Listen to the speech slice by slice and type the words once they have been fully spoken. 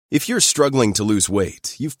If you're struggling to lose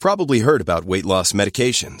weight, you've probably heard about weight loss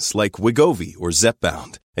medications like Wegovy or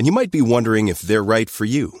Zepbound, and you might be wondering if they're right for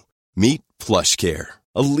you. Meet PlushCare,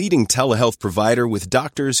 a leading telehealth provider with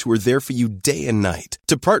doctors who are there for you day and night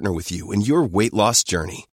to partner with you in your weight loss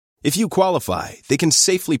journey. If you qualify, they can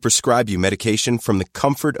safely prescribe you medication from the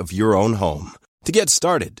comfort of your own home. To get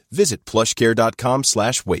started, visit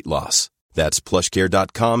plushcare.com/weightloss. That's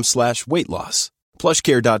plushcare.com/weightloss.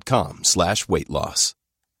 plushcare.com/weightloss.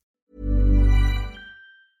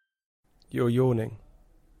 You're yawning.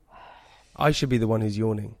 I should be the one who's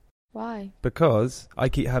yawning. Why? Because I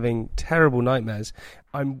keep having terrible nightmares.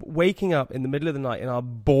 I'm waking up in the middle of the night in our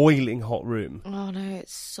boiling hot room. Oh no,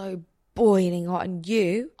 it's so boiling hot. And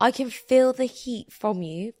I can feel the heat from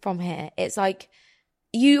you from here. It's like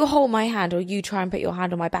you hold my hand or you try and put your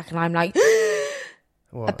hand on my back and I'm like,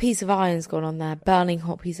 What? A piece of iron's gone on there. Burning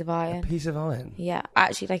hot piece of iron. A piece of iron? Yeah,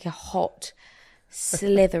 actually like a hot,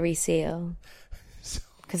 slithery seal.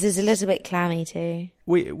 Because it's a little bit clammy too.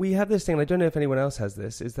 We have this thing, and I don't know if anyone else has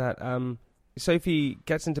this, is that Sophie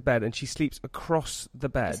gets into bed and she sleeps across the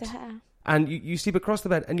bed. Is it her? And you sleep across the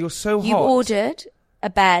bed and you're so hot. You ordered a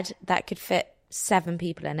bed that could fit 7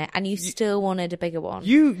 people in it and you still wanted a bigger one.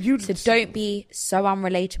 So don't be so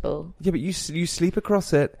unrelatable. Yeah, but you sleep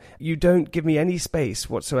across it. You don't give me any space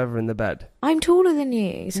whatsoever in the bed. I'm taller than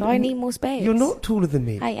you, so I need more space. You're not taller than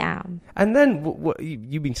me. I am. And then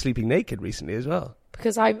you've been sleeping naked recently as well.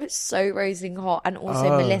 Because I'm so roasting hot, and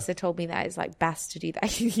also Melissa told me that it's like best to do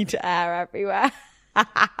that. You need air everywhere.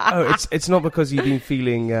 It's not because you've been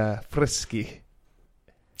feeling frisky.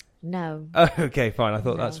 No. Oh, okay, fine. I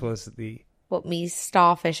thought that was the... What, me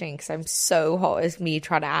starfishing because I'm so hot is me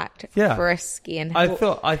trying to act frisky and I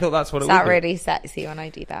thought that's what it was. That really sexy when I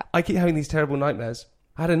do that. I keep having these terrible nightmares.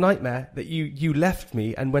 I had a nightmare that you left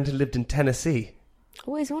me and went and lived in Tennessee.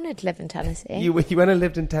 Always wanted to live in Tennessee. You went and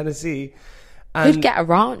lived in Tennessee. You'd get a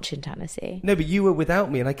ranch in Tennessee. No, but you were without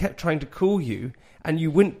me and I kept trying to call you and you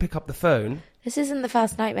wouldn't pick up the phone. This isn't the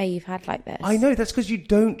first nightmare you've had like this. I know, that's because you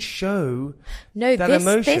don't show that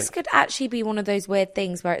emotion. This could actually be one of those weird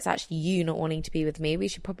things where it's actually you not wanting to be with me. We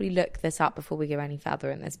should probably look this up before we go any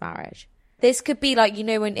further in this marriage. This could be like,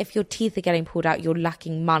 when if your teeth are getting pulled out, you're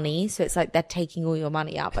lacking money. So it's like they're taking all your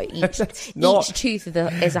money out. But each tooth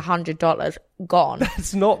is $100 gone.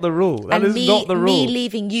 That's not the rule. That is not the rule. Me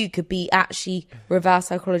leaving you could be actually reverse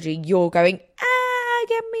psychology. You're going,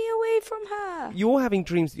 get me away from her. You're having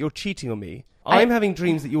dreams that you're cheating on me. I'm having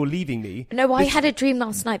dreams that you're leaving me. No, I had a dream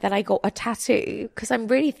last night that I got a tattoo because I'm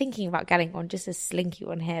really thinking about getting one, just a slinky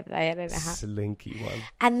one here, but I don't know how. Slinky one.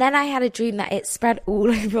 And then I had a dream that it spread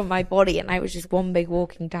all over my body and I was just one big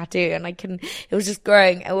walking tattoo and it was just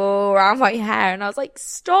growing all around my hair and I was like,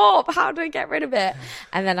 stop, how do I get rid of it?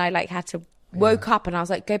 And then I had to woke up and I was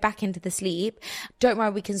like, go back into the sleep. Don't worry,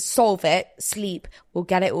 we can solve it. Sleep, we'll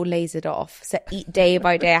get it all lasered off. So day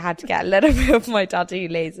by day, I had to get a little bit of my tattoo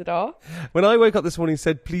lasered off. When I woke up this morning and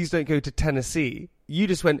said, please don't go to Tennessee, you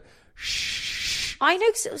just went, shh. I know,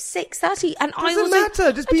 because it was 6:30 and Doesn't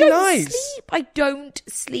matter, just be nice. I don't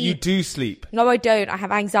sleep. You do sleep. No, I don't. I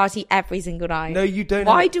have anxiety every single night. No, you don't.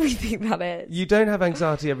 Why do we think that is? You don't have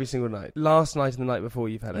anxiety every single night. Last night and the night before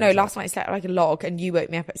you've had anxiety. No, last night I slept like a log and you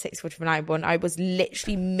woke me up at 6:49 when I was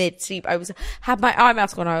literally mid-sleep. Had my eye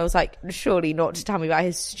mask on. I was like, surely not to tell me about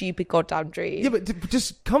his stupid goddamn dream. Yeah, but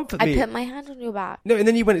just comfort me. I put my hand on your back. No, and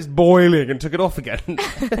then you went, it's boiling and took it off again.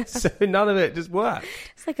 So none of it just worked.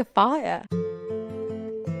 It's like a fire.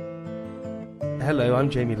 Hello, I'm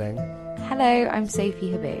Jamie Lang. Hello, I'm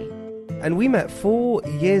Sophie Habib. And we met 4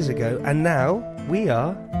 years ago, and now we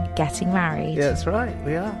are... getting married. Yeah, that's right,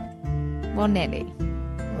 we are. Well, nearly.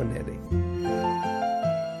 Oh, nearly.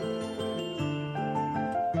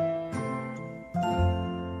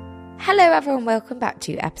 Hello everyone, welcome back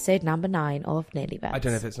to episode number 9 of Newlyweds. I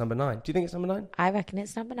don't know if it's number 9. Do you think it's number 9? I reckon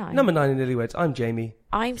it's number 9. Number 9 in Newlyweds. I'm Jamie.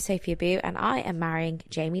 I'm Sophie Abu and I am marrying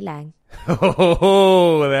Jamie Lang.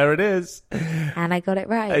 Oh, there it is. And I got it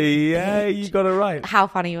right. Yeah, you got it right. How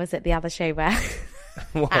funny was it the other show where...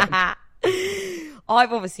 What? I've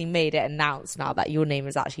obviously made it announced now that your name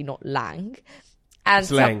is actually not Lang.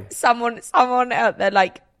 And Lang. Someone out there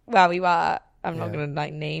where we were... I'm not going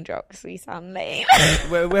to name drop because we sound lame.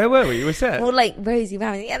 Where were we? You were set? Well, Rosie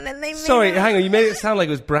Ramsey, and then they made hang on, you made it sound like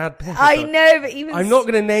it was Brad Pitt. I know, but even... I'm not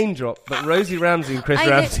going to name drop, but Rosie Ramsey and Chris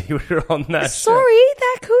Ramsey were on that show. Sorry,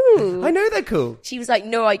 they're cool. I know they're cool. She was like,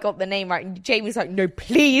 no, I got the name right. And Jamie was like, no,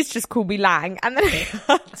 please just call me Lang. And then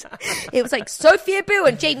it was like Sophia Boo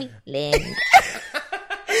and Jamie Lang.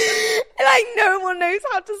 No one knows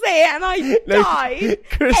how to say it, and I died.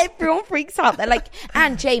 Everyone freaks out. They're like,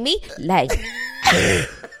 and Jamie Lang.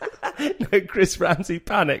 No, Chris Ramsey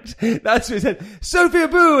panicked. That's what he said. Sophia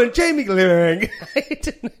Boo and Jamie Gleering. I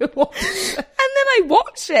didn't know what to say. And then I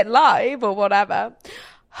watched it live or whatever.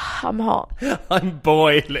 I'm hot. I'm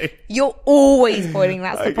boiling. You're always boiling.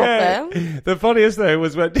 That's the problem. The funniest though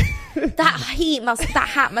was when That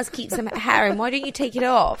hat must keep some hair in. Why don't you take it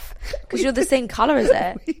off? Because you're the same colour as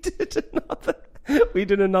it. we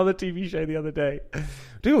did another TV show the other day.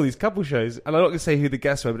 Do all these couple shows, and I'm not going to say who the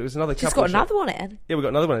guests were, but it was another couple show. Just got another one in. Yeah, we got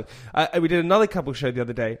another one in. We did another couple show the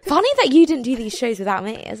other day. Funny that you didn't do these shows without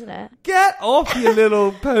me, isn't it? Get off, you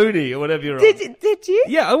little pony, or whatever you're on. Did you?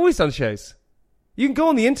 Yeah, I've always done shows. You can go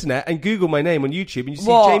on the internet and Google my name on YouTube, and you see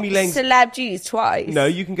Jamie Lang's... Celeb Jews twice? No,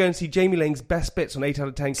 you can go and see Jamie Lang's best bits on 8 out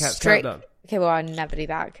of 10 Cats Countdown. Okay, well, I'd never do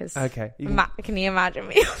that, because... Okay. Can you imagine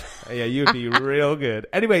me? Yeah, you would be real good.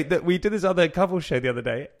 Anyway, we did this other couple show the other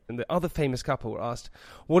day, and the other famous couple were asked,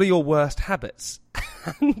 what are your worst habits?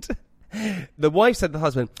 And the wife said to the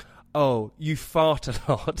husband, oh, you fart a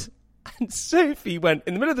lot. And Sophie went,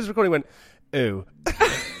 in the middle of this recording, went, ooh.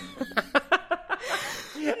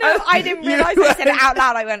 No, I didn't realise I said it out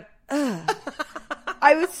loud. I went, ugh.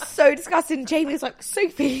 I was so disgusted. And Jamie was like,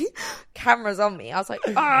 Sophie, camera's on me. I was like,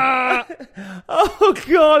 ah. Oh,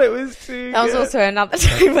 God, it was too That was also another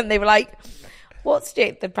time when they were like, what's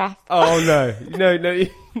the breath? Oh, no.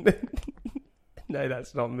 No,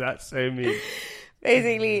 that's so mean.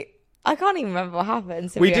 Basically, I can't even remember what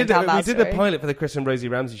happened. So we did the pilot for the Chris and Rosie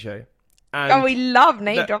Ramsey show. And we love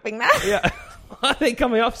name dropping that. Yeah. Why are they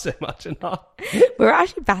coming up so much? And we're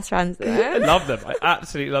actually best friends with them. I love them. I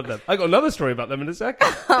absolutely love them. I got another story about them in a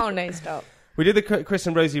second. Oh, no, stop. We did the Chris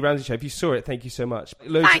and Rosie Ramsey show. If you saw it, thank you so much.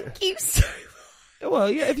 Thank you so much. Well,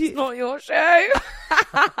 yeah, It's not your show.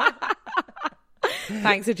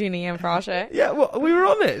 Thanks for tuning in for our show. Yeah, well, we were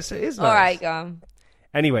on it, so it is nice. All right, go on.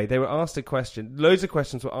 Anyway, they were asked a question. Loads of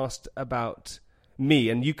questions were asked about me,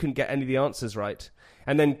 and you couldn't get any of the answers right.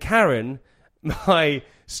 And then Karen, my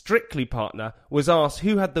Strictly partner, was asked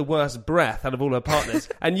who had the worst breath out of all her partners.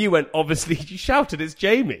 And you went, obviously, you shouted, it's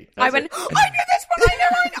Jamie. I went, I knew this one,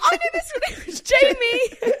 I knew this one, it was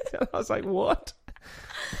Jamie. I was like, what?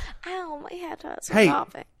 Ow, my head hurts. Hey,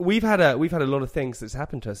 we've had a lot of things that's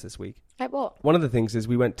happened to us this week. Like what? One of the things is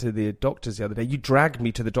we went to the doctors the other day. You dragged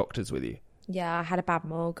me to the doctors with you. Yeah, I had a bad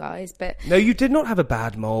mole, guys, but... No, you did not have a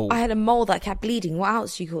bad mole. I had a mole that kept bleeding. What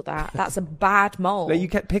else do you call that? That's a bad mole. No, you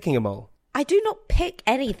kept picking a mole. I do not pick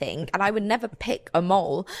anything, and I would never pick a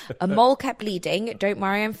mole. A mole kept bleeding. Don't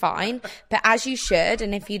worry, I'm fine. But as you should,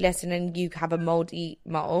 and if you listen and you have a moldy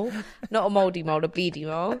mole, not a moldy mole, a bleedy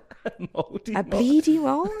mole. A bleedy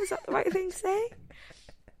mole? Is that the right thing to say?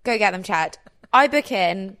 Go get them checked. I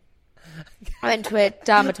went to a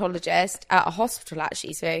dermatologist at a hospital,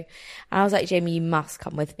 actually. And I was like, Jamie, you must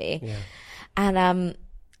come with me. Yeah. And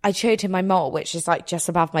I showed him my mole, which is like just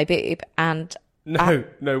above my boob, and... No,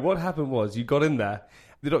 what happened was you got in there,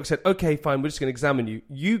 the doctor said, okay, fine, we're just going to examine you.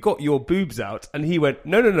 You got your boobs out, and he went,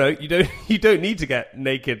 no, you don't need to get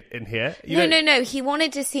naked in here. No, he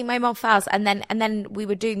wanted to see my mole first, and then we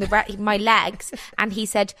were doing my legs, and he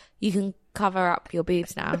said, you can cover up your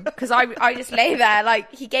boobs now. Because I just lay there,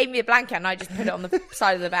 like, he gave me a blanket, and I just put it on the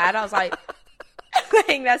side of the bed. I was like...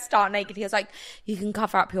 laying there stark naked. He was like, you can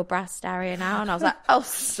cover up your breast area now. And I was like, oh,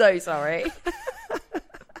 so sorry.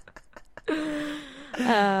 Do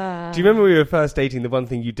you remember when we were first dating, the one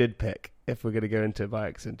thing you did pick, if we're going to go into it by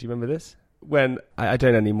accident? Do you remember this? When, I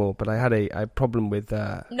don't anymore, but I had a problem with...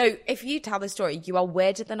 No, if you tell the story, you are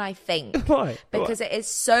weirder than I think. Why? Because it is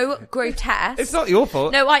so grotesque. It's not your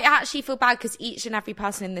fault. No, I actually feel bad because each and every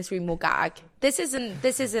person in this room will gag. This isn't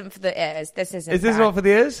for the ears. Is this not for the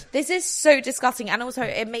ears? This is so disgusting. And also,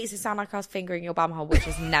 it makes it sound like I was fingering your bumhole, which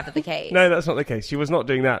is never the case. No, that's not the case. She was not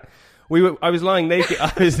doing that. I was lying naked.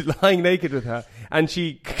 I was lying naked with her, and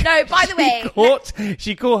she. No, by the way,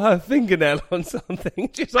 she caught her fingernail on something.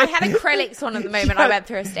 I had acrylics on at the moment. I went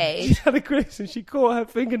through a stage. She had acrylics, and she caught her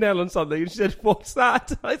fingernail on something, and she said, "What's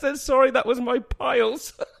that?" I said, "Sorry, that was my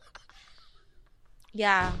piles."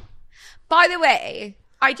 Yeah. By the way,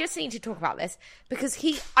 I just need to talk about this because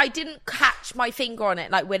I didn't catch my finger on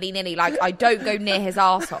it like willy-nilly. Like, I don't go near his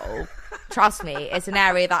arsehole. Trust me, it's an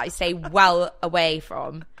area that I stay well away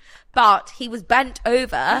from. But he was bent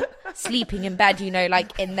over, sleeping in bed,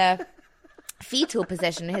 like in the fetal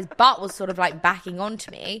position. His butt was sort of like backing onto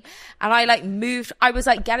me. And I moved. I was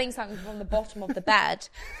getting something from the bottom of the bed.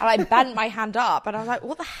 And I bent my hand up. And I was like,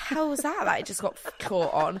 what the hell was that I just got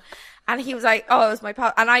caught on? And he was like, oh, it was my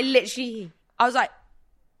part. And I was like,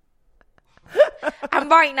 And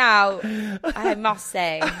right now, I must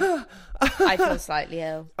say, I feel slightly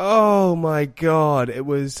ill. Oh my God. It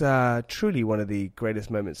was truly one of the greatest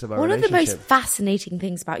moments of our relationship. One of the most fascinating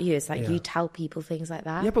things about you is like Yeah. you tell people things like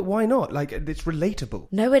that. Yeah, but why not? Like, it's relatable.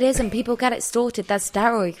 No, it isn't. People get it sorted. There's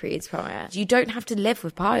steroid creams from it. You don't have to live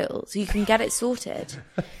with piles. You can get it sorted.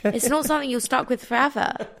 It's not something you're stuck with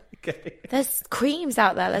forever. Okay. There's creams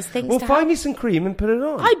out there. There's things Well, to find help. me some cream and put it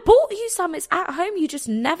on. I bought you some. It's at home. You just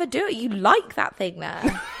never do it. You like that thing there.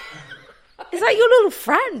 It's like your little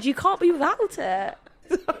friend. You can't be without it.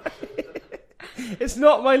 It's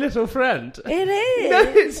not my little friend. It is. No,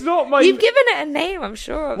 it's not my... You've given it a name, I'm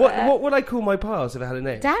sure of it. What would I call my piles if I had a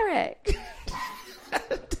name? Derek.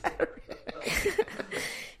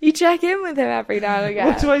 You check in with him every now and again.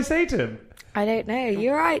 What do I say to him? I don't know.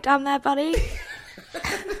 You all right down there, buddy?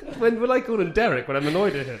 When will I call him Derek when I'm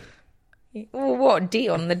annoyed at him? Well, what, D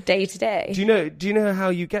on the day-to-day? Do you know how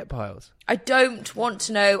you get piles? I don't want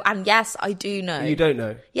to know, and yes, I do know. You don't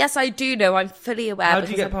know. Yes, I do know. I'm fully aware. How do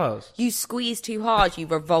you because get piles? You squeeze too hard, you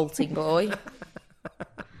revolting boy.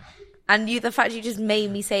 And the fact you just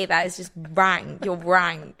made me say that is just rank. You're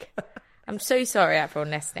rank. I'm so sorry,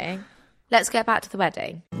 everyone listening. Let's get back to the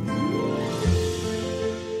wedding.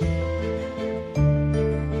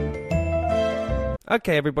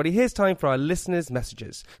 Okay, everybody, here's time for our listeners'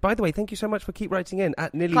 messages. By the way, thank you so much for keep writing in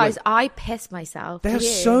at nearly... Guys, I piss myself. They're Do you?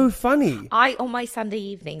 so funny. On my Sunday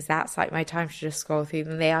evenings, that's like my time to just scroll through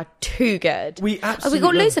them. They are too good. We absolutely we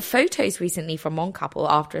got love- loads of photos recently from one couple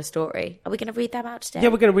after a story. Are we going to read them out today? Yeah,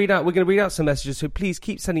 we're going to read out some messages, so please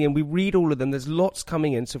keep sending in. We read all of them. There's lots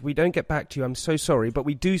coming in, so if we don't get back to you, I'm so sorry, but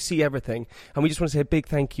we do see everything, and we just want to say a big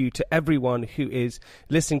thank you to everyone who is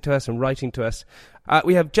listening to us and writing to us.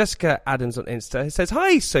 We have Jessica Adams on Insta. It says,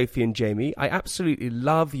 "Hi, Sophie and Jamie. I absolutely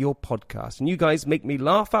love your podcast, and you guys make me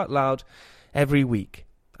laugh out loud every week.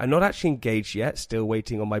 I'm not actually engaged yet, still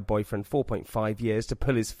waiting on my boyfriend 4.5 years to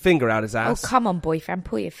pull his finger out his ass." Oh, come on, boyfriend.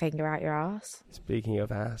 Pull your finger out your ass. Speaking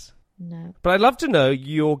of ass. No. But I'd love to know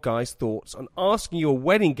your guys' thoughts on asking your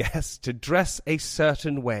wedding guests to dress a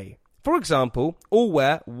certain way. For example, all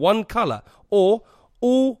wear one colour, or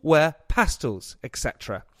all wear pastels,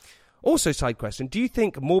 etc. Also, side question, do you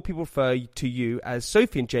think more people refer to you as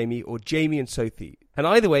Sophie and Jamie or Jamie and Sophie? And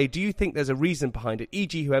either way, do you think there's a reason behind it,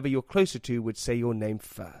 e.g. whoever you're closer to would say your name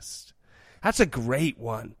first? That's a great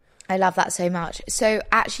one. I love that so much. So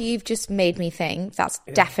actually, you've just made me think that's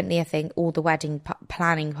definitely a thing. All the wedding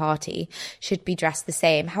planning party should be dressed the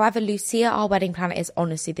same. However, Lucia, our wedding planner, is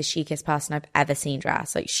honestly the chicest person I've ever seen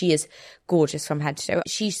dressed. Like, she is gorgeous from head to toe.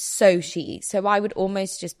 She's so chic. So I would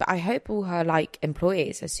almost but I hope all her like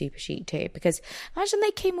employees are super chic too, because imagine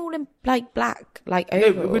they came all in like black, like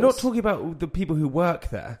overalls. No, we're not talking about the people who work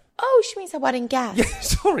there. Oh, she means her wedding guests. Yeah,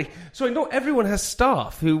 sorry, not everyone has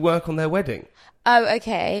staff who work on their wedding. Oh,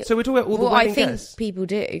 okay. So we're talking about all the wedding I think guests. people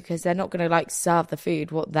do, because they're not going to like serve the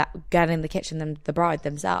food. Get in the kitchen, the bride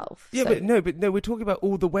themselves. Yeah, So but no, we're talking about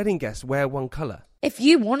all the wedding guests wear one colour. if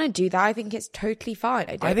you want to do that, I think it's totally fine.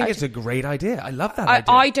 I think it's a great idea. I love that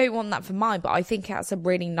idea. I don't want that for mine, but I think that's a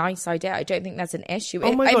really nice idea. I don't think there's an issue.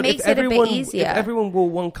 Oh my it God, makes it a bit easier. If everyone wore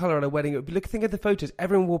one colour at a wedding, it would be, think of the photos.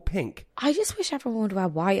 Everyone wore pink. I just wish everyone would wear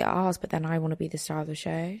white at ours, but then I want to be the star of the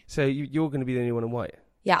show. So you're going to be the only one in white.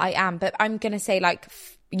 Yeah, I am, but I'm going to say like,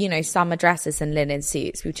 summer dresses and linen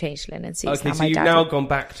suits. We've changed to linen suits. Okay, so you've now gone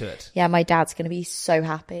back to it. Yeah, my dad's going to be so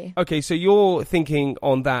happy. Okay, so your thinking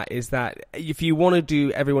on that is that if you want to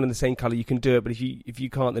do everyone in the same colour, you can do it, but if you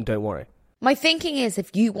can't, then don't worry. My thinking is,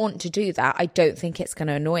 if you want to do that, I don't think it's going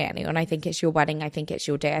to annoy anyone. I think it's your wedding. I think it's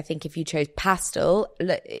your day. I think if you chose pastel,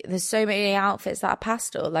 look, there's so many outfits that are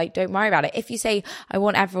pastel. Like, don't worry about it. If you say, I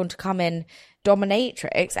want everyone to come in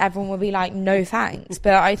dominatrix, everyone will be like, no thanks.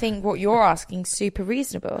 But I think what you're asking is super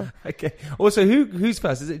reasonable. Okay. Also, who's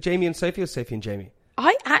first? Is it Jamie and Sophie or Sophie and Jamie?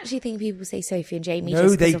 I actually think people say Sophie and Jamie No,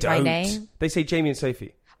 just they because of my don't. name. They say Jamie and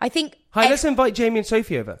Sophie. I think... Hi, let's invite Jamie and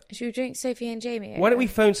Sophie over. Should we drink Sophie and Jamie? Why don't we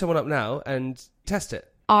phone someone up now and test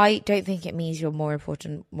it? I don't think it means you're more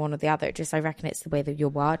important one or the other. Just I reckon it's the way that your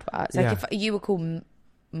word works. Like, if you were called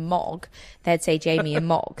Mog, they'd say Jamie and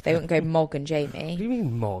Mog. They wouldn't go Mog and Jamie. What do you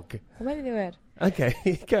mean Mog? Or maybe they would.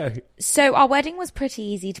 Okay, go. So our wedding was pretty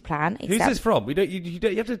easy to plan. Who's this from?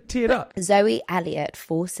 You have to tee it up. Zoe Elliott,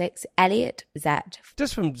 46 Elliott Z.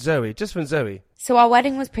 Just from Zoe. So our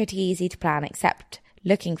wedding was pretty easy to plan, except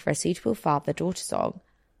looking for a suitable father-daughter song.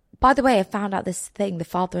 By the way, I found out this thing, the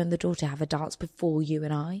father and the daughter have a dance before you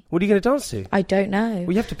and I. What are you going to dance to? I don't know.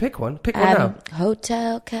 Well, you have to pick one. Pick one now.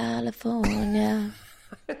 Hotel California.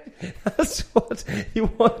 That's what you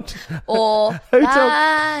want. Or Hotel.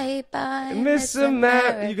 bye bye, Miss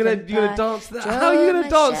America. You're gonna dance to that. How are you gonna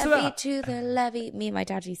dance to that? To the levee. Me and my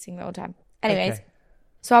dad used to sing that all the time. Anyways. Okay.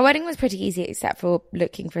 So our wedding was pretty easy except for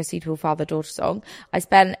looking for a suitable father-daughter song. I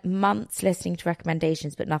spent months listening to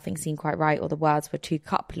recommendations, but nothing seemed quite right, or the words were too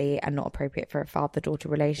coupley and not appropriate for a father-daughter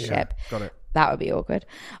relationship. Yeah, got it. That would be awkward.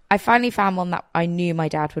 I finally found one that I knew my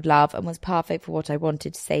dad would love and was perfect for what I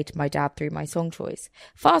wanted to say to my dad through my song choice.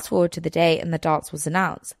 Fast forward to the day and the dance was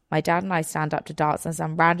announced. My dad and I stand up to dance and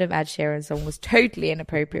some random Ed Sheeran song was totally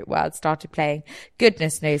inappropriate words started playing.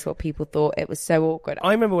 Goodness knows what people thought. It was so awkward.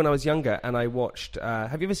 I remember when I was younger and I watched,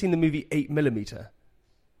 have you ever seen the movie 8mm?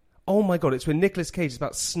 Oh my God, it's with Nicolas Cage. It's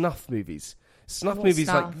about snuff movies. Snuff movies,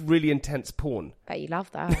 snuff? like really intense porn. Bet you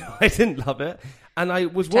love that. I didn't love it. And I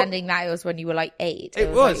was pretending that it was when you were like 8.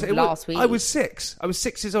 It was last week. I was 6. I was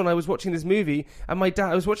 6 years old. And I was watching this movie, and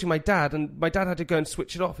I was watching my dad, and my dad had to go and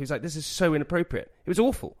switch it off. He was like, "This is so inappropriate." It was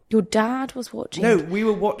awful. Your dad was watching? No, we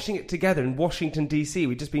were watching it together in Washington DC.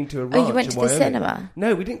 We'd just been to a ranch. Oh, you went to in Wyoming. the cinema?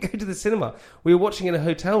 No, we didn't go to the cinema. We were watching in a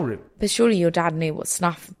hotel room. But surely your dad knew what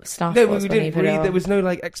snuff No, was. we when didn't read. There was no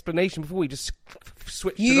like explanation before. We just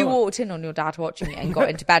switched. You it on. walked in on your dad watching it and got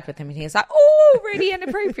into bed with him, and he was like, "Oh, really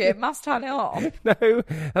inappropriate. Must turn it off." No,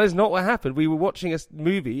 that is not what happened. We were watching a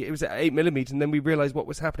movie. It was at 8mm, and then we realised what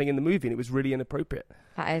was happening in the movie, and it was really inappropriate.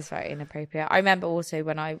 That is very inappropriate. I remember also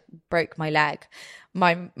when I broke my leg,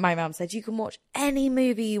 my mum said, "You can watch any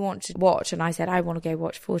movie you want to watch," and I said, "I want to go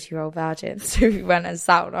watch 40-Year-Old Virgin." So we went and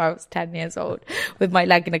sat when I was 10 years old with my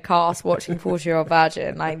leg in a cast watching 40-Year-Old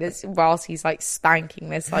Virgin, like this, whilst he's like spanking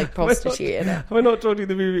this like prostitute in it. We're not talking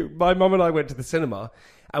the movie. My mum and I went to the cinema,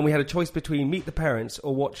 and we had a choice between Meet the Parents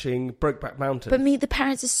or watching Brokeback Mountain. But Meet the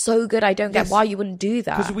Parents is so good. I don't get why you wouldn't do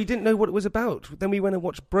that. Because we didn't know what it was about. Then we went and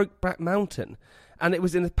watched Brokeback Mountain, and it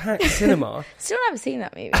was in a packed cinema. Still haven't seen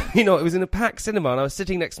that movie. You know, it was in a packed cinema, and I was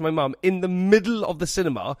sitting next to my mum in the middle of the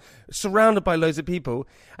cinema, surrounded by loads of people.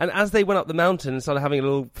 And as they went up the mountain and started having a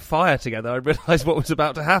little fire together, I realised what was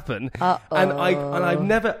about to happen. And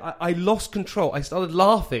I lost control. I started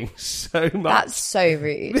laughing so much. That's so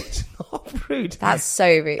rude. It's not rude. That's so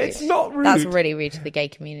rude. It's not rude. That's really rude to the gay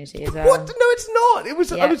community as well. What? No, it's not. It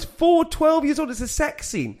was. Yeah. I was 12 years old. It's a sex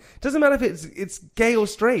scene. Doesn't matter if it's gay or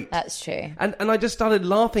straight. That's true. And I just started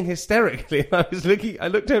laughing hysterically. And I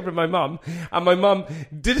looked over at my mum, and my mum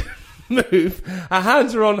didn't move. Her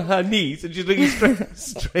hands are on her knees, and she's looking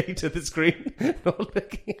straight at the screen, not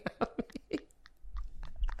looking at me.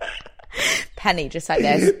 Penny, just like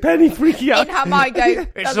this. Penny freaking out. In her mind, go.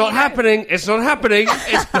 It's not happening. It's not happening.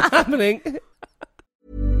 It's not happening.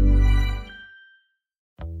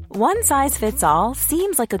 One size fits all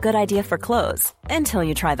seems like a good idea for clothes until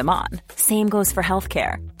you try them on. Same goes for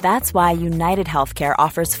healthcare. That's why United Healthcare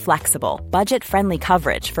offers flexible, budget-friendly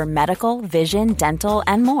coverage for medical, vision, dental,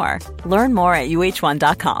 and more. Learn more at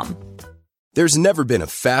UH1.com. There's never been a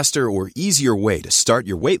faster or easier way to start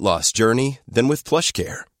your weight loss journey than with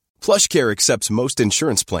PlushCare. PlushCare accepts most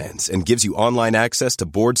insurance plans and gives you online access to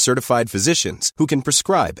board-certified physicians who can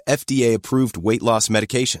prescribe FDA-approved weight loss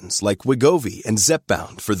medications like Wegovy and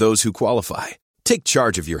Zepbound for those who qualify. Take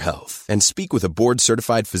charge of your health and speak with a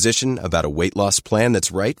board-certified physician about a weight loss plan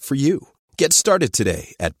that's right for you. Get started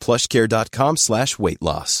today at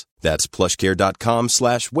plushcare.com/weight-loss. That's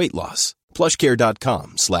plushcare.com/weight-loss.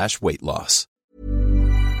 plushcare.com/weight-loss.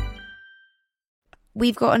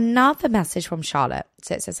 We've got another message from Charlotte.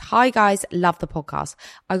 So it says, "Hi guys, love the podcast.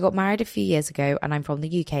 I got married a few years ago and I'm from the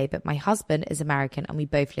UK, but my husband is American and we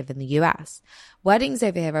both live in the US. Weddings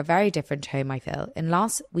over here are very different to home, I feel. In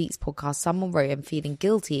last week's podcast, someone wrote in feeling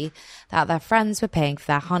guilty that their friends were paying for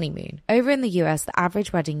their honeymoon. Over in the US, the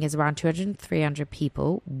average wedding is around 200 to 300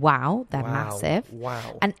 people. Wow, they're massive.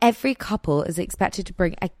 Wow. And every couple is expected to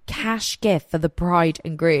bring a cash gift for the bride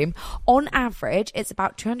and groom. On average, it's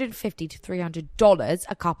about $250 to $300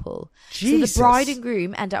 a couple. Jesus. So the bride and groom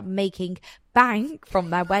end up making bank from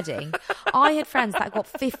their wedding. I had friends that got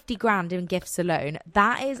 50 grand in gifts alone.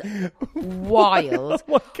 That is wild.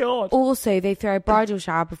 Oh my God. Also, they throw a bridal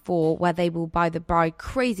shower before where they will buy the bride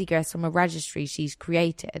crazy gifts from a registry she's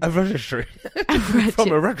created. A registry.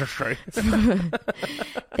 From a registry.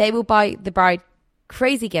 They will buy the bride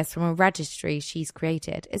crazy gifts from a registry she's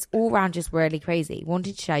created. It's all round just really crazy.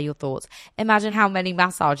 Wanted to share your thoughts. Imagine how many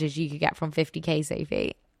massages you could get from 50k,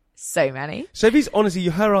 Sophie. So many. Sophie's, honestly,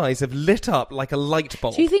 her eyes have lit up like a light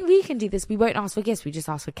bulb. Do you think we can do this? We won't ask for gifts, we just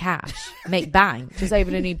ask for cash. Make bank. Just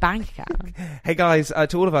open a new bank account. Hey guys,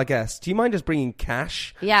 to all of our guests, do you mind just bringing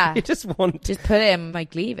cash? Yeah. You just Just put it in my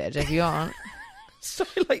cleavage if you want. Sorry,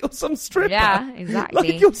 like you're some stripper. Yeah,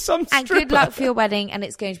 exactly. Like you're some stripper. And good luck for your wedding, and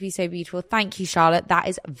it's going to be so beautiful. Thank you, Charlotte. That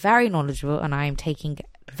is very knowledgeable, and I am taking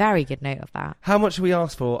very good note of that. How much should we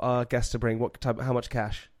ask for our guests to bring? How much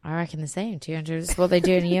cash? I reckon the same. 200 is what they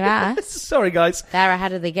do in the US. Sorry, guys. They're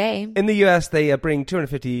ahead of the game. In the US, they bring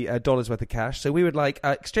 $250 worth of cash. So we would like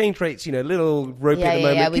exchange rates, a little ropey at the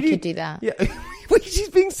moment. Yeah, we could do that. Yeah, she's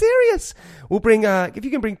being serious. We'll bring, if you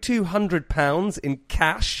can bring £200 in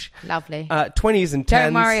cash. Lovely. 20s and 10s.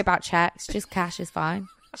 Don't worry about checks. Just cash is fine.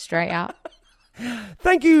 Straight up.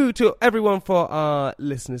 Thank you to everyone for our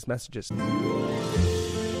listeners' messages.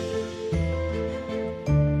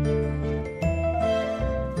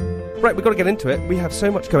 Right, we've got to get into it. We have so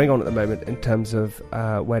much going on at the moment in terms of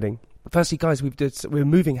wedding. Firstly, guys, we're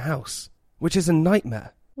moving house, which is a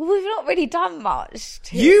nightmare. Well, we've not really done much.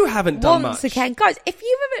 You haven't done Once much. again, guys, if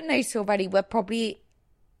you haven't noticed already, we're probably...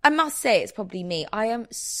 I must say, it's probably me. I am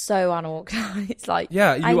so unorganised.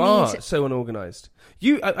 Yeah, you are so unorganised.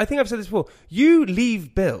 I think I've said this before. You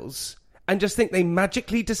leave bills and just think they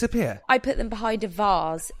magically disappear. I put them behind a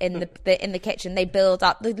vase in the kitchen. They build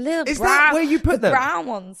up. The little Is that where you put them? The brown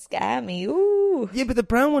ones scare me. Ooh. Yeah, but the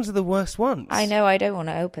brown ones are the worst ones. I know. I don't want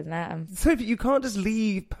to open them. So you can't just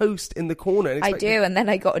leave post in the corner. And I do, and then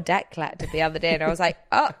I got a debt collected the other day, and I was like,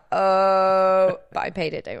 uh-oh. But I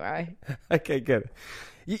paid it, don't worry. Okay, good.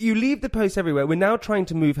 You leave the post everywhere. We're now trying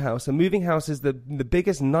to move house, and moving house is the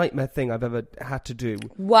biggest nightmare thing I've ever had to do.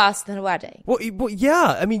 Worse than a wedding. Well,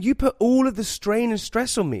 yeah. I mean, you put all of the strain and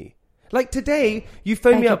stress on me. Like today, you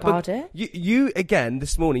phoned me up. You again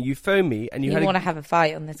this morning. You phoned me and you want to have a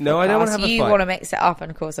fight on this. No, podcast. I don't want to have a fight. You want to mix it up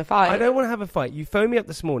and cause a fight. I don't want to have a fight. You phoned me up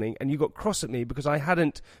this morning and you got cross at me because I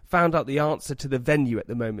hadn't found out the answer to the venue at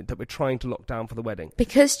the moment that we're trying to lock down for the wedding.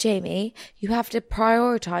 Because Jamie, you have to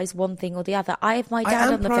prioritise one thing or the other. I have my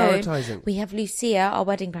dad on the phone. We have Lucia, our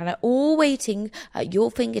wedding planner, all waiting at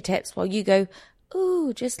your fingertips while you go,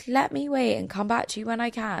 ooh, just let me wait and come back to you when I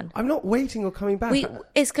can. I'm not waiting or coming back.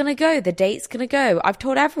 It's going to go. The date's going to go. I've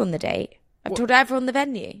told everyone the date. I've told everyone the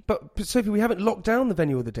venue. But Sophie, we haven't locked down the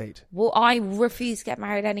venue or the date. Well, I refuse to get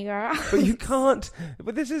married anywhere else. But you can't.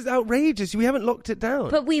 But this is outrageous. We haven't locked it down.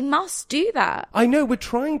 But we must do that. I know, we're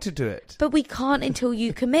trying to do it. But we can't until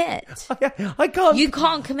you commit. I can't. You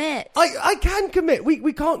can't commit. I can commit.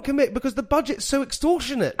 We can't commit because the budget's so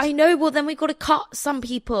extortionate. I know. Well, then we've got to cut some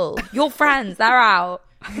people. Your friends, they're out.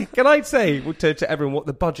 Can I say to everyone what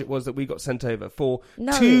the budget was that we got sent over for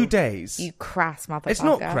 2 days? You crass motherfucker. It's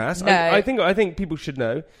not crass. No. I think people should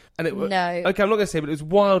know. And no. Okay, I'm not going to say, but it was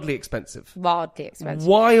wildly expensive. Wildly expensive.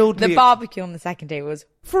 The barbecue on the second day was...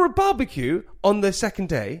 For a barbecue on the second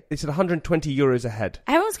day, they said €120 a head.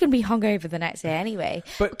 Everyone's going to be hungover the next day anyway.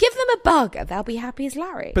 But give them a bug and they'll be happy as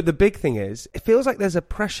Larry. But the big thing is, it feels like there's a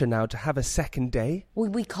pressure now to have a second day.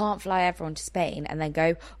 We can't fly everyone to Spain and then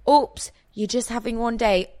go, oops, you're just having one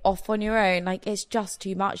day off on your own. Like, it's just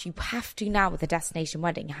too much. You have to now with a destination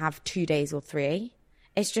wedding have 2 days or 3.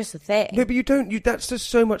 It's just a thing. No, but you don't. That's just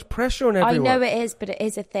so much pressure on everyone. I know it is, but it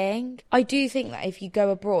is a thing. I do think that if you go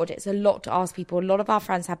abroad, it's a lot to ask people. A lot of our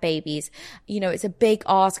friends have babies. It's a big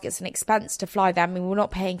ask. It's an expense to fly them. I mean, we're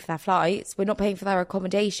not paying for their flights. We're not paying for their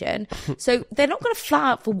accommodation. So they're not going to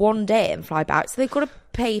fly out for one day and fly back. So they've got to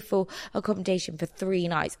pay for accommodation for 3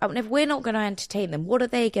 nights. I mean, if we're not going to entertain them, what are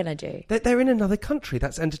they going to do? They're in another country.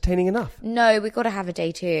 That's entertaining enough. No, we've got to have a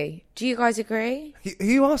day too. Do you guys agree? Who are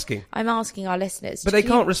you asking? I'm asking our listeners. But they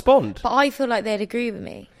can't respond. But I feel like they'd agree with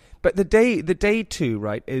me. But the day 2,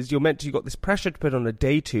 right, is you've got this pressure to put on a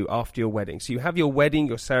day 2 after your wedding. So you have your wedding,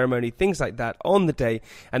 your ceremony, things like that on the day.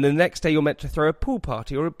 And then the next day you're meant to throw a pool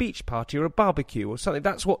party or a beach party or a barbecue or something.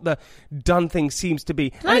 That's what the done thing seems to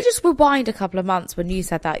be. Can I just rewind a couple of months when you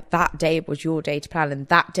said that day was your day to plan and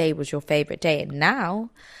that day was your favourite day. And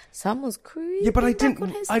now someone's creeping. Yeah, but I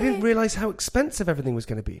didn't realise how expensive everything was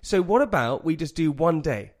going to be. So what about we just do one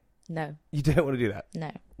day? No. You don't want to do that?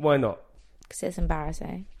 No. Why not? Because it's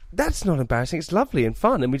embarrassing. That's not embarrassing. It's lovely and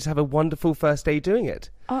fun, and we just have a wonderful first day doing it.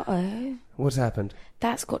 Uh-oh. What's happened?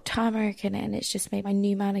 That's got turmeric in it, and it's just made my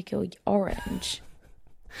new manicure orange.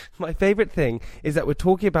 My favourite thing is that we're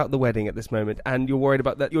talking about the wedding at this moment, and you're worried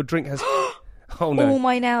about that your drink has... Oh no! All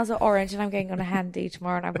my nails are orange, and I'm going on a handy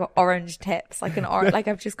tomorrow, and I've got orange tips, like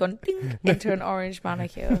I've just gone ding into an orange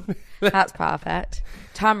manicure. That's perfect.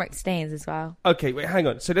 Turmeric stains as well. Okay, wait, hang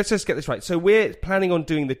on. So let's just get this right. So we're planning on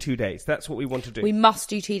doing the 2 days. That's what we want to do. We must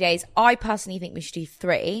do 2 days. I personally think we should do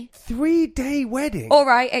 3. 3-day wedding. All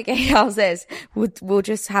right. Okay. How's this? We'll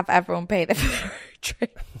just have everyone pay their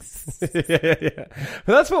drinks. yeah.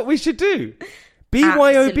 But that's what we should do.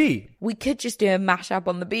 BYOB. We could just do a mashup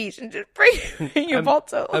on the beach and just bring your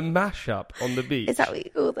bottle. A mashup on the beach. Is that what you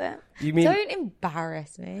called it? You mean... Don't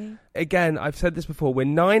embarrass me. Again, I've said this before, we're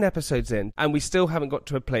 9 episodes in and we still haven't got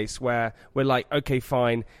to a place where we're like, okay,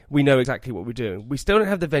 fine, we know exactly what we're doing. We still don't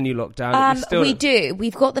have the venue locked down. We do.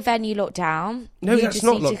 We've got the venue locked down. No, we that's just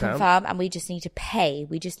not need locked to down. confirm and we just need to pay.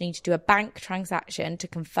 We just need to do a bank transaction to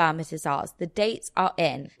confirm it is ours. The dates are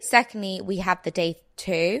in. Secondly, we have the day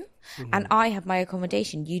 2 and I have my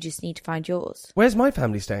accommodation. You just need to find yours. Where's my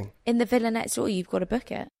family staying? In the villa next door, you've got to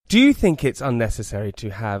book it. Do you think it's unnecessary to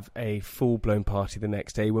have a full-blown party the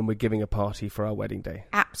next day when we're giving a party for our wedding day?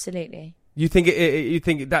 Absolutely. You think you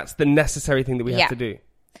think that's the necessary thing that we have to do?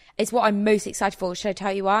 It's what I'm most excited for. Should I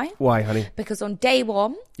tell you why? Why, honey? Because on day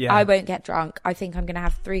 1, I won't get drunk. I think I'm going to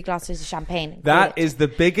have 3 glasses of champagne. That is the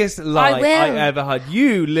biggest lie I ever heard.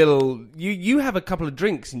 You have a couple of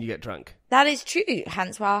drinks and you get drunk. That is true.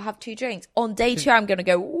 Hence why I'll have 2 drinks. On day 2, I'm going to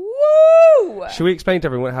go, woo! Should we explain to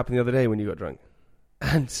everyone what happened the other day when you got drunk?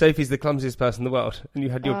 And Sophie's the clumsiest person in the world. And you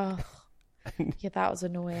had your... Yeah, that was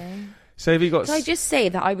annoying. Sophie got... Can I just say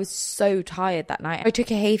that I was so tired that night? I took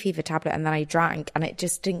a hay fever tablet and then I drank and it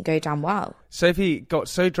just didn't go down well. Sophie got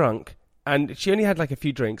so drunk and she only had like a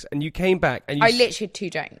few drinks and you came back and you... I literally had 2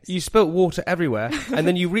 drinks. You spilt water everywhere and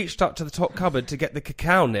then you reached up to the top cupboard to get the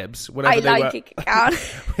cacao nibs, whatever I like a cacao.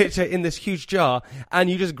 which are in this huge jar, and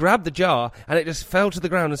you just grabbed the jar and it just fell to the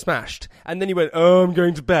ground and smashed. And then you went, oh, I'm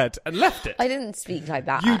going to bed, and left it. I didn't speak like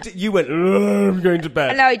that. You went, oh, I'm going to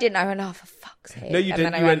bed. No, I didn't. I went, oh, for fuck's sake. No, you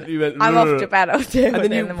didn't. You went, I'm off to bed. I'll do it and then in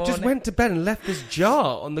the you morning. just went to bed and left this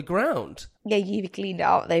jar on the ground. Yeah, you cleaned it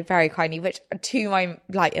up. They very kindly, which to my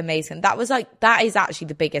amazing. That is actually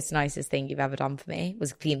the biggest, nicest thing you've ever done for me,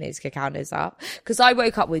 was clean those cacao nibs up. Because I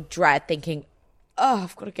woke up with dread thinking, oh,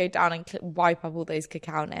 I've got to go down and wipe up all those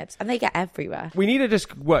cacao nibs. And they get everywhere. We need to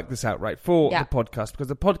just work this out, right, for the podcast, because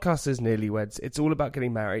the podcast is Nearlyweds. It's all about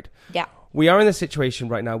getting married. Yeah. We are in a situation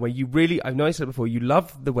right now where you really, I've noticed it before, you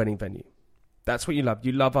love the wedding venue. That's what you love.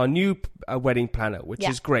 You love our new wedding planner, which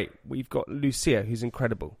is great. We've got Lucia, who's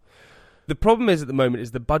incredible. The problem is at the moment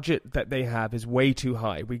is the budget that they have is way too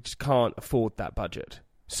high. We just can't afford that budget.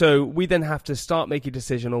 So we then have to start making a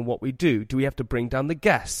decision on what we do. Do we have to bring down the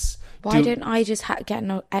guests? Why don't I just get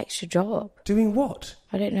an extra job? Doing what?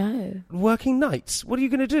 I don't know. Working nights? What are you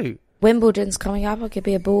going to do? Wimbledon's coming up. I could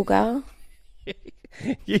be a ball girl.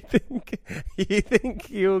 You think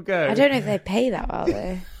you'll go? I don't know if they pay that well,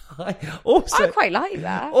 though. I quite like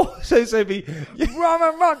that. Also, Sophie...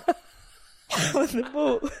 Run. With the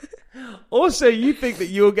ball. Also, you think that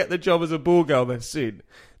you'll get the job as a ball girl then soon.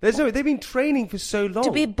 They've been training for so long.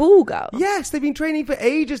 To be a ball girl? Yes, they've been training for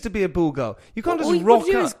ages to be a ball girl. You can't all just you rock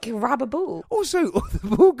do up. is grab a ball. Also,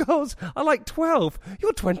 the ball girls are like 12.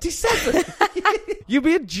 You're 27. You'll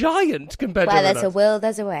be a giant compared to Well, everyone there's a else. will,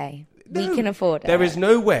 there's a way. No, we can afford it. There is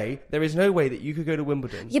no way that you could go to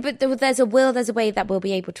Wimbledon. Yeah, but there's a will, there's a way that we'll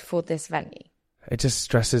be able to afford this venue. It just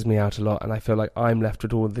stresses me out a lot, and I feel like I'm left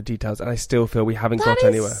with all the details, and I still feel we haven't got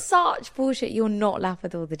anywhere. That is such bullshit. You're not left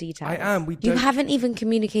with all the details. I am. You haven't even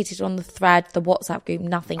communicated on the thread, the WhatsApp group,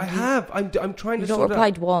 nothing. I have. I'm trying to You've sort not it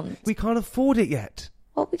replied out. once. We can't afford it yet.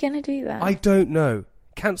 What are we going to do then? I don't know.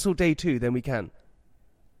 Cancel day 2, then we can.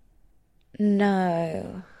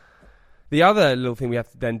 No. The other little thing we have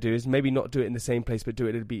to then do is maybe not do it in the same place, but do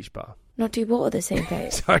it at a beach bar. Not do what at the same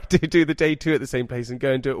place? Sorry, do the day 2 at the same place and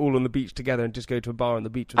go and do it all on the beach together and just go to a bar on the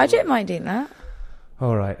beach. I don't mind doing that.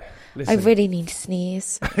 All right. Listen. I really need to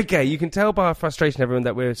sneeze. Okay, you can tell by our frustration, everyone,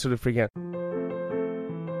 that we're sort of freaking out.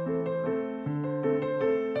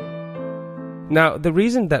 Now, the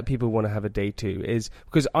reason that people want to have a day 2 is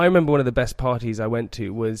because I remember one of the best parties I went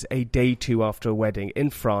to was a day 2 after a wedding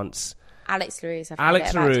in France. Alex LaRousse, I've had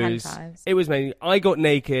it about 10 times. It was amazing. I got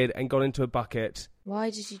naked and got into a bucket. Why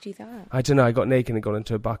did you do that? I don't know. I got naked and got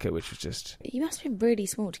into a bucket, which was just... You must have been really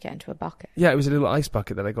small to get into a bucket. Yeah, it was a little ice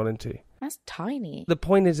bucket that I got into. That's tiny. The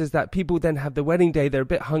point is that people then have the wedding day, they're a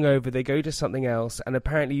bit hungover, they go to something else, and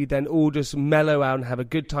apparently you then all just mellow out and have a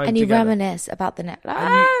good time and you together. reminisce about the net. Like,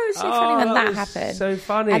 it's so funny when that happened. So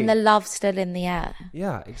funny. And the love's still in the air.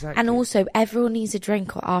 Yeah, exactly. And also, everyone needs a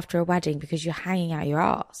drink after a wedding because you're hanging out your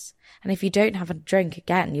ass. And if you don't have a drink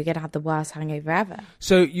again, you're going to have the worst hangover ever.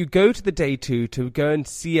 So you go to the day 2 to go and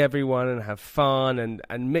see everyone and have fun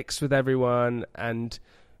and mix with everyone and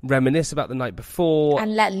reminisce about the night before.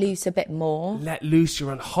 And let loose a bit more. Let loose,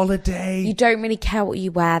 you're on holiday. You don't really care what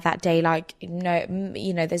you wear that day. Like, no,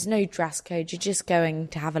 you know, there's no dress code. You're just going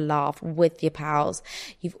to have a laugh with your pals.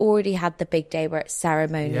 You've already had the big day where it's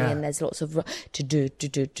ceremony and there's lots of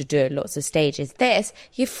lots of stages. This,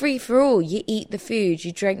 you're free for all. You eat the food,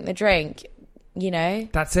 you drink the drink. you know.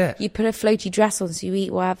 That's it. You put a floaty dress on so you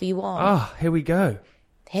eat whatever you want. Ah, here we go.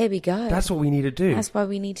 Here we go. That's what we need to do. That's why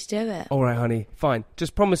we need to do it. All right, honey. Fine.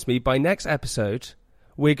 Just promise me by next episode,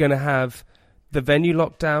 we're going to have the venue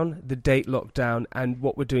lockdown, the date lockdown, and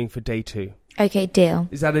what we're doing for day 2. Okay, deal.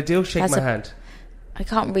 Is that a deal? Shake my hand. I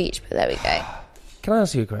can't reach, but there we go. Can I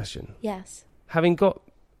ask you a question? Yes. Having got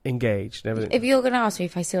engaged and everything. If you're going to ask me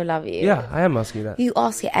if I still love you. Yeah, I am asking you that. You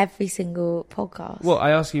ask it every single podcast. Well,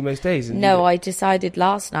 I ask you most days. And No, I decided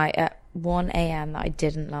last night at 1 a.m. that I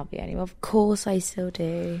didn't love you anymore. Of course I still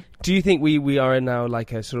do. Do you think we are in now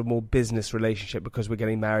like a sort of more business relationship because we're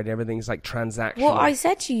getting married and everything's like transactional? Well, I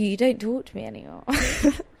said to you don't talk to me anymore.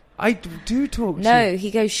 I do talk to you. No,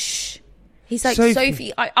 he goes, shh. He's like,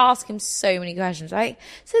 Sophie, I ask him so many questions. Like,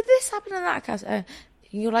 so this happened in that case.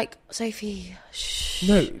 You're like, Sophie, shh.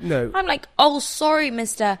 No. I'm like, oh, sorry,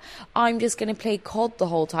 mister. I'm just going to play COD the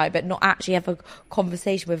whole time, but not actually have a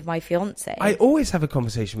conversation with my fiance. I always have a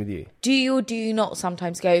conversation with you. Do you or do you not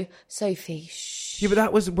sometimes go, Sophie, shh? Yeah, but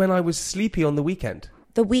that was when I was sleepy on the weekend.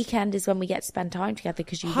 The weekend is when we get to spend time together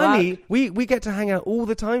because you Honey, work. we get to hang out all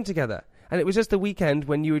the time together. And it was just the weekend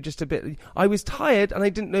when you were just a bit... I was tired and I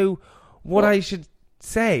didn't know what I should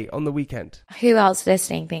say on the weekend. Who else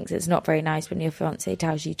listening thinks it's not very nice when your fiance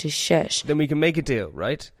tells you to shush? Then we can make a deal,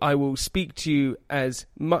 right? I will speak to you as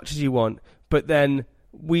much as you want, but then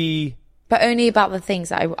we... But only about the things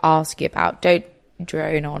that I will ask you about. Don't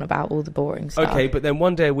drone on about all the boring stuff. Okay, but then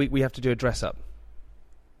one day a week we have to do a dress up.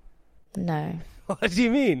 No. What do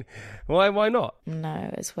you mean? Why not?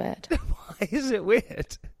 No, it's weird. Why is it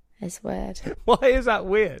weird? It's weird. Why is that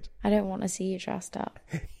weird? I don't want to see you dressed up.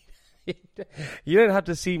 You don't have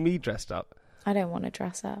to see me dressed up. I don't want to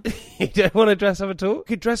dress up. You don't want to dress up at all? You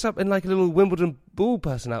could dress up in like a little Wimbledon ball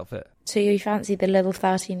person outfit. So you fancy the little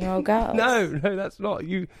 13-year-old girls? No, that's not.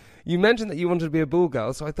 You mentioned that you wanted to be a ball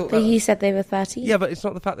girl, so I thought But you said they were 13. Yeah, but it's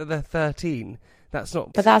not the fact that they're 13. That's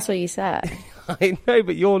not... But that's what you said. I know,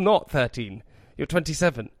 but you're not 13. You're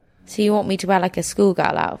 27. So you want me to wear like a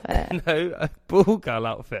schoolgirl outfit? No, a ball girl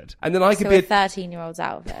outfit. And then I could so be a 13-year-old's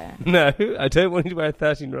outfit? No, I don't want you to wear a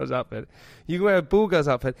 13-year-old's outfit. You can wear a ball girl's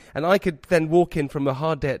outfit, and I could then walk in from a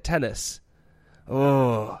hard day at tennis.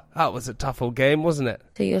 Oh, that was a tough old game, wasn't it?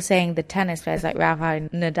 So you're saying the tennis players like Rafael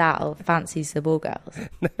Nadal fancies the ball girls?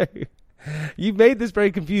 No. You've made this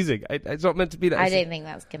very confusing. It's not meant to be that. I don't think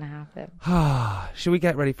that's going to happen. Should we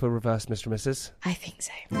get ready for reverse Mr. and Mrs.? I think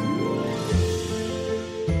so.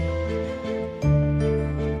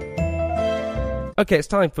 Okay, it's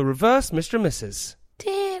time for reverse Mr. and Mrs.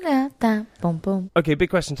 Okay,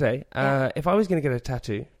 big question today. Yeah. If I was going to get a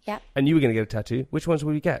tattoo, Yeah. and you were going to get a tattoo, which ones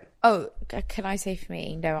would we get? Oh, can I say for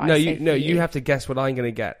me? No, you have to guess what I'm going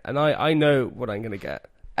to get, and I know what I'm going to get.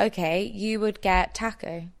 Okay, you would get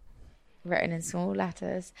taco, written in small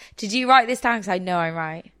letters. Did you write this down? Because I know I'm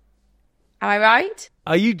right. Am I right?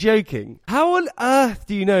 Are you joking? How on earth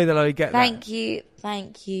do you know that I would get that? Thank you.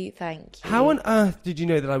 How on earth did you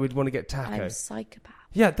know that I would want to get taco? I'm a psychopath.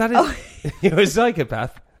 Yeah, that is... You're a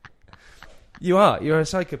psychopath. You are. You're a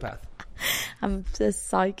psychopath. I'm just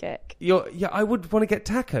psychic. Yeah, I would want to get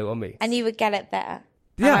taco on me. And you would get it there.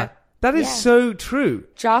 Yeah, that is so true.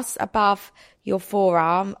 Just above your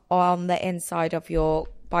forearm on the inside of your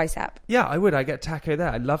bicep. Yeah, I would. I get taco there.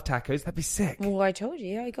 I love tacos. That'd be sick. Well, I told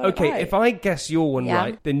you. I got Okay, it right. if I guess your one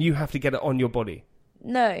right, then you have to get it on your body.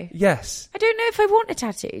 No. Yes. I don't know if I want a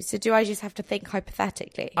tattoo, so do I just have to think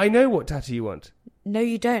hypothetically? I know what tattoo you want. No,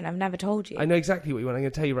 you don't. I've never told you. I know exactly what you want. I'm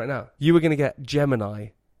going to tell you right now. You were going to get Gemini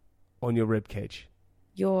on your ribcage.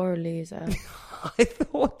 You're a loser. I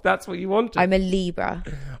thought that's what you wanted. I'm a Libra.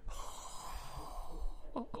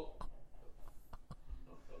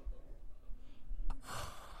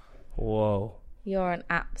 Whoa. You're an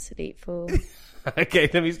absolute fool. Okay,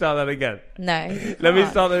 let me start that again. No. Let me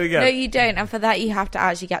start that again. No, you don't. And for that, you have to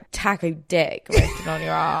actually get taco dick written on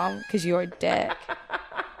your arm because you're a dick.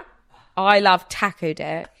 I love taco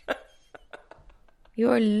dick.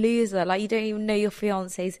 You're a loser. Like, you don't even know your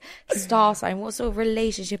fiance's star sign. What sort of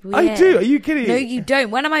relationship are we in? I do. Are you kidding? No, you don't.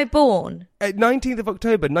 When am I born? 19th of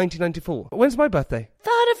October, 1994. When's my birthday?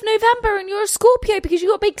 3rd of November, and you're a Scorpio because you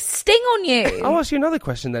got a big sting on you. I'll ask you another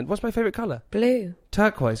question then. What's my favourite colour? Blue.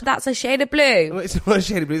 Turquoise. That's a shade of blue. Well, it's not a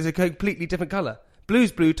shade of blue. It's a completely different colour.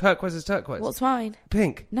 Blue's blue, turquoise is turquoise. What's mine?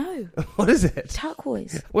 Pink. No. What is it?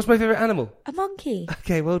 Turquoise. What's my favourite animal? A monkey.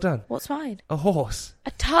 Okay, well done. What's mine? A horse.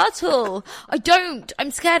 A turtle. I don't.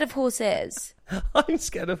 I'm scared of horses. I'm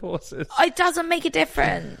scared of horses. It doesn't make a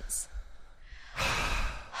difference.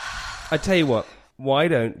 I tell you what, why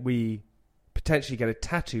don't we potentially get a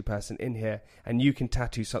tattoo person in here and you can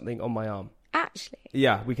tattoo something on my arm? Actually.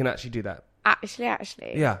 Yeah, we can actually do that.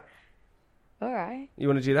 Actually. Yeah. All right. You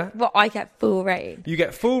want to do that? Well, I get full reign. You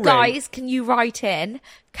get full reign. Guys, can you write in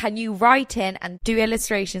and do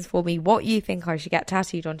illustrations for me what you think I should get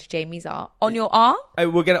tattooed onto Jamie's arm? On your arm?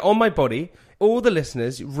 We'll get it on my body. All the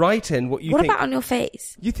listeners, write in what you think. What about on your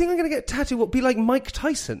face? You think I'm going to get tattooed? What, be like Mike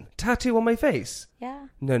Tyson? Tattoo on my face? Yeah.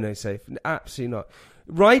 No, Safe. Absolutely not.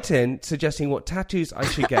 Write in suggesting what tattoos I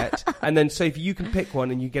should get, and then Safe, you can pick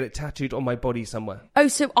one and you get it tattooed on my body somewhere. Oh,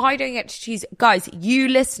 so I don't get to choose. Guys, you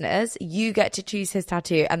listeners, you get to choose his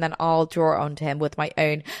tattoo, and then I'll draw it onto him with my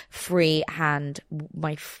own free hand,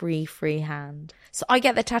 my free hand. So I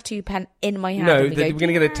get the tattoo pen in my hand. No, we're going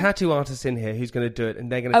to get a tattoo artist in here who's going to do it,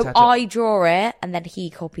 and they're going to tattoo. I draw it, and then he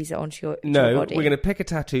copies it onto your body. We're going to pick a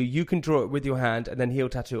tattoo. You can draw it with your hand, and then he'll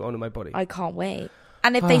tattoo it onto my body. I can't wait.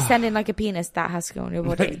 And if they send in like a penis, that has to go on your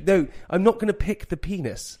body. No, I'm not going to pick the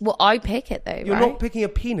penis. Well, I pick it though, You're right? not picking a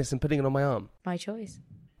penis and putting it on my arm. My choice.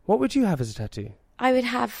 What would you have as a tattoo? I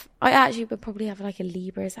actually would probably have like a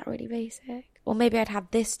Libra. Is that really basic? Or maybe I'd have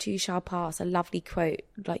 "This too shall pass," a lovely quote,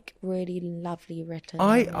 like really lovely written.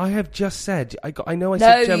 I have just said, I know I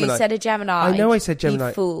said Gemini. No, you said a Gemini. I know I said Gemini.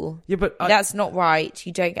 You fool. Yeah, but that's not right.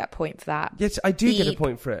 You don't get a point for that. Yes, I do get a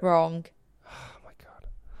point for it. Wrong. Oh my God.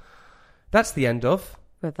 That's the end of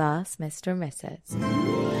Reverse Mr. and Mrs.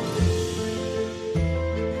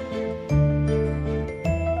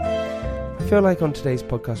 I feel like on today's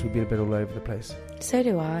podcast we've been a bit all over the place. So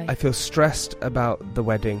do I. I feel stressed about the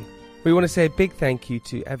wedding. We want to say a big thank you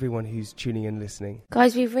to everyone who's tuning in, listening.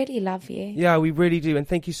 Guys, we really love you. Yeah, we really do. And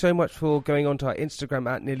thank you so much for going on to our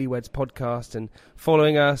Instagram at Newlyweds Podcast and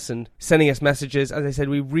following us and sending us messages. As I said,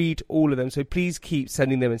 we read all of them. So please keep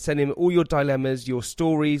sending them and sending them all your dilemmas, your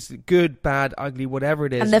stories, good, bad, ugly, whatever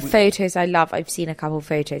it is. And the photos I love. I've seen a couple of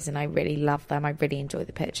photos and I really love them. I really enjoy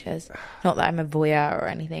the pictures. Not that I'm a voyeur or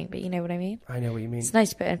anything, but you know what I mean? I know what you mean. It's nice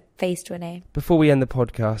to put a face to a name. Before we end the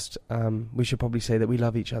podcast, we should probably say that we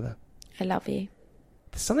love each other. I love you.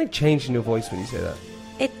 There's something changed in your voice when you say that.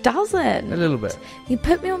 It doesn't. A little bit. You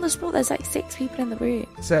put me on the spot. There's like 6 people in the room.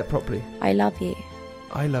 Say it properly. I love you.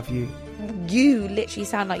 I love you. You literally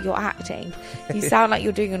sound like you're acting. You sound like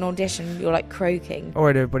you're doing an audition. You're like croaking. All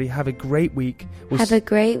right, everybody. Have a great week. Have a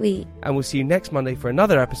great week. And we'll see you next Monday for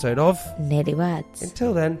another episode of Newlyweds.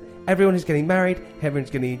 Until then, everyone who's getting married,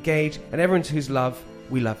 everyone's getting engaged, and everyone who's love,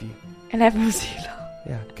 we love you. And everyone's who love.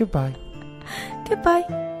 Yeah. Goodbye.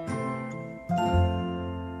 Goodbye.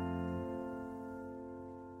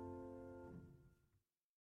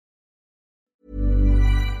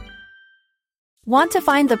 Want to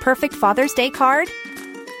find the perfect Father's Day card?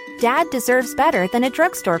 Dad deserves better than a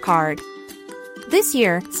drugstore card. This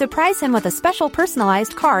year, surprise him with a special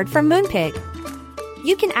personalized card from Moonpig.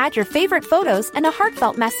 You can add your favorite photos and a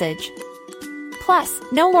heartfelt message. Plus,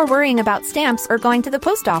 no more worrying about stamps or going to the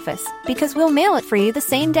post office, because we'll mail it for you the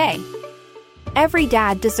same day. Every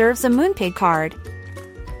dad deserves a Moonpig card.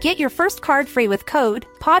 Get your first card free with code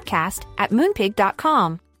PODCAST at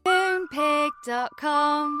moonpig.com.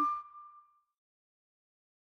 Moonpig.com